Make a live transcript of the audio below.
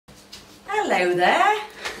Hello there.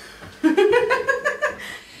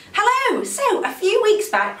 Hello. So a few weeks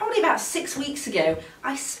back, probably about 6 weeks ago,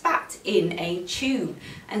 I spat in a tube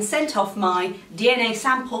and sent off my DNA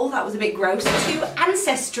sample, that was a bit gross, to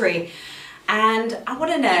Ancestry. And I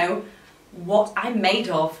want to know what I'm made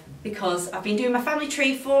of, because I've been doing my family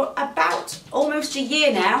tree for about almost a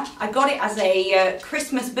year now. I got it as a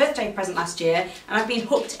Christmas birthday present last year, and I've been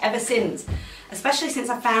hooked ever since. Especially since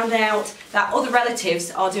I found out that other relatives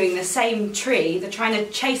are doing the same tree, they're trying to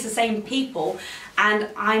chase the same people, and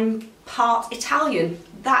I'm part Italian.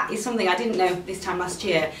 That is something I didn't know this time last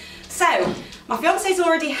year. So, my fiance's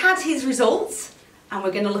already had his results, and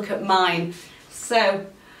we're going to look at mine. So,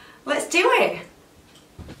 let's do it.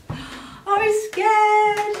 I'm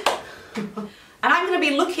scared. And I'm going to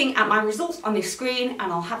be looking at my results on this screen,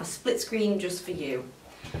 and I'll have a split screen just for you.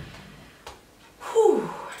 Whew.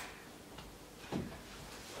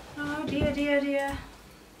 Oh dear, dear, dear.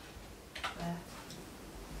 There.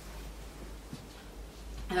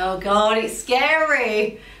 Oh God, it's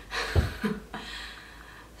scary.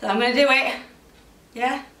 So I'm going to do it.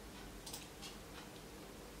 Yeah?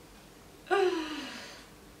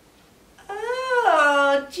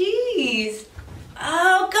 Oh, jeez.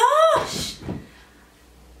 Oh gosh.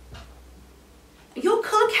 Your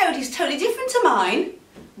colour code is totally different to mine.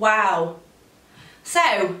 Wow.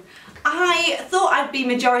 So, I thought I'd be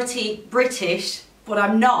majority British, but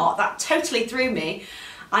I'm not. That totally threw me.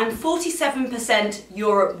 I'm 47%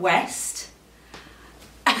 Europe West.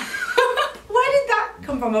 Where did that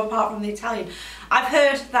come from apart from the Italian? I've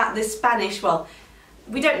heard that the Spanish, well,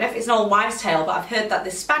 we don't know if it's an old wives' tale, but I've heard that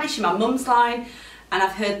there's Spanish in my mum's line, and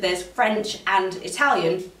I've heard there's French and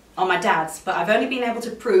Italian on my dad's, but I've only been able to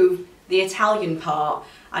prove the Italian part.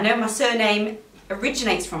 I know my surname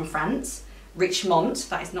originates from France, Richmond,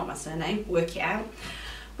 that is not my surname, work it out.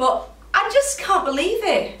 But I just can't believe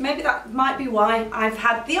it. Maybe that might be why I've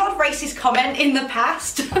had the odd racist comment in the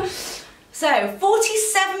past. So,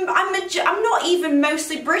 47, I'm not even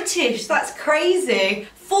mostly British, that's crazy.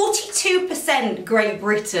 42% Great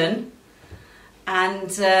Britain, and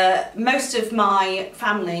most of my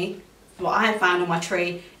family, what I have found on my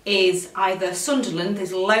tree, is either Sunderland,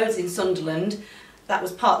 there's loads in Sunderland. That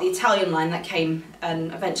was part of the Italian line that came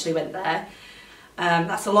and eventually went there.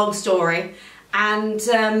 That's a long story. And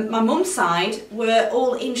my mum's side were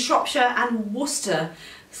all in Shropshire and Worcester,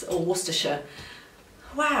 or Worcestershire.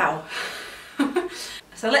 Wow.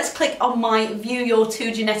 So let's click on my view your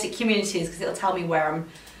two genetic communities, because it'll tell me where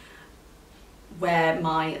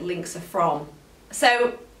my links are from.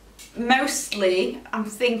 So mostly I'm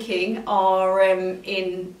thinking are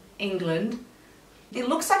in England. It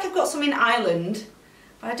looks like I've got some in Ireland,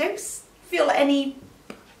 but I don't feel any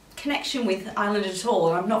connection with Ireland at all,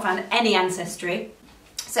 and I've not found any ancestry.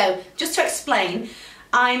 So just to explain,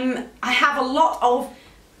 I have a lot of,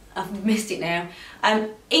 I've missed it now,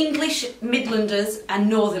 English Midlanders and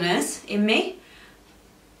Northerners in me.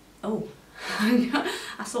 Oh,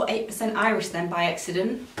 I saw 8% Irish then by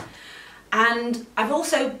accident. And I've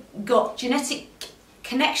also got genetic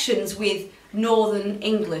connections with Northern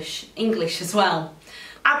English as well.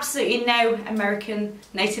 Absolutely no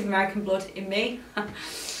Native American blood in me.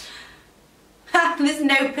 There's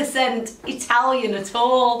no percent Italian at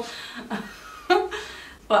all. But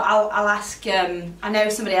I'll ask, I know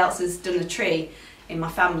somebody else has done a tree in my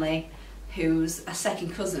family who's a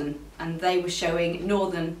second cousin, and they were showing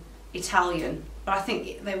Northern Italian, but I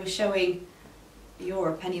think they were showing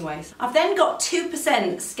Europe anyways. I've then got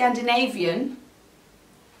 2% Scandinavian,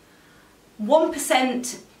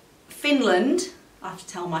 1% Finland, I have to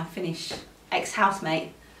tell my Finnish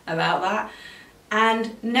ex-housemate about that,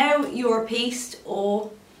 and no Europe East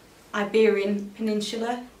or Iberian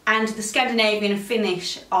Peninsula, and the Scandinavian and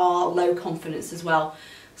Finnish are low confidence as well.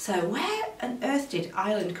 So where on earth did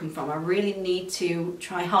Ireland come from? I really need to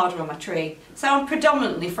try harder on my tree. So I'm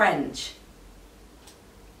predominantly French,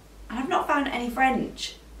 and I've not found any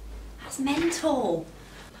French. That's mental.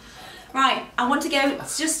 Right, I want to go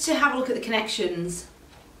just to have a look at the connections.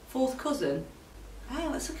 Fourth cousin. Oh,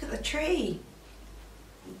 let's look at the tree.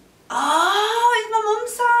 Oh, it's my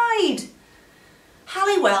mum's side.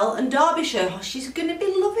 Halliwell and Derbyshire. Oh, she's going to be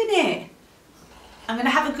loving it. I'm going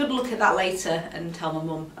to have a good look at that later and tell my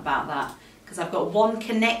mum about that, because I've got one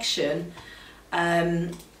connection.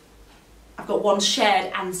 I've got one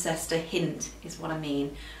shared ancestor hint, is what I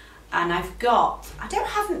mean. And I don't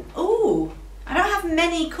have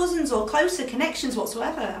many cousins or closer connections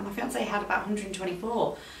whatsoever. And my fiance had about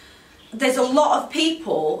 124. There's a lot of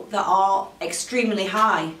people that are extremely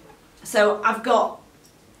high. So I've got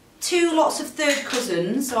 2 lots of third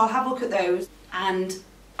cousins, so I'll have a look at those. And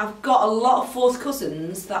I've got a lot of fourth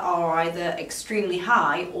cousins that are either extremely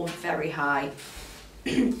high or very high.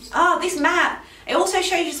 Ah, this map. It also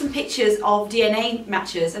shows you some pictures of DNA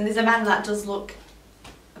matches, and there's a man that does look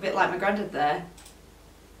a bit like my granddad there.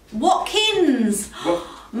 Watkins!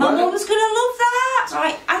 My mum's gonna love that!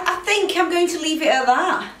 Right, I think I'm going to leave it at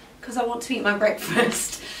that, because I want to eat my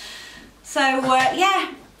breakfast. So,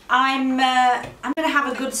 yeah, I'm gonna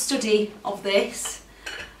have a good study of this.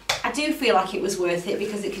 I do feel like it was worth it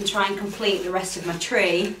because it can try and complete the rest of my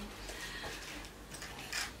tree.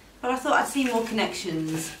 But I thought I'd see more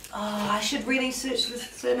connections. Oh, I should really search the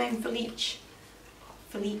surname Felici.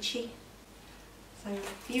 So,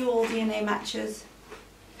 view all DNA matches.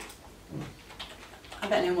 I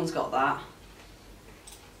bet no one's got that.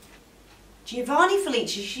 Giovanni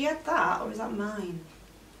Felici, she had that, or is that mine?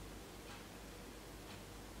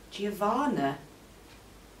 Giovanna.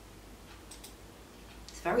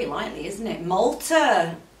 It's very likely, isn't it?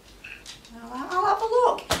 Malta. I'll have a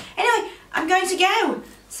look. Anyway, I'm going to go.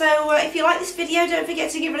 So if you like this video, don't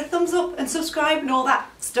forget to give it a thumbs up and subscribe and all that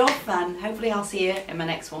stuff. And hopefully I'll see you in my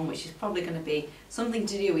next one, which is probably going to be something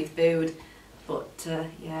to do with food. But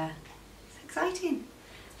yeah, it's exciting.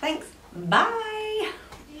 Thanks. Bye.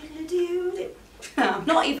 I'm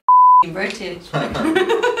not even British.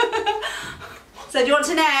 So do you want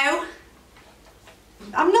to know?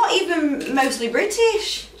 I'm not even mostly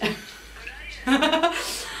British. I'm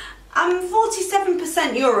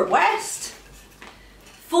 47% Europe West.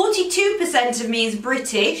 42% of me is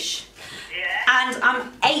British. And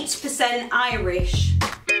I'm 8% Irish.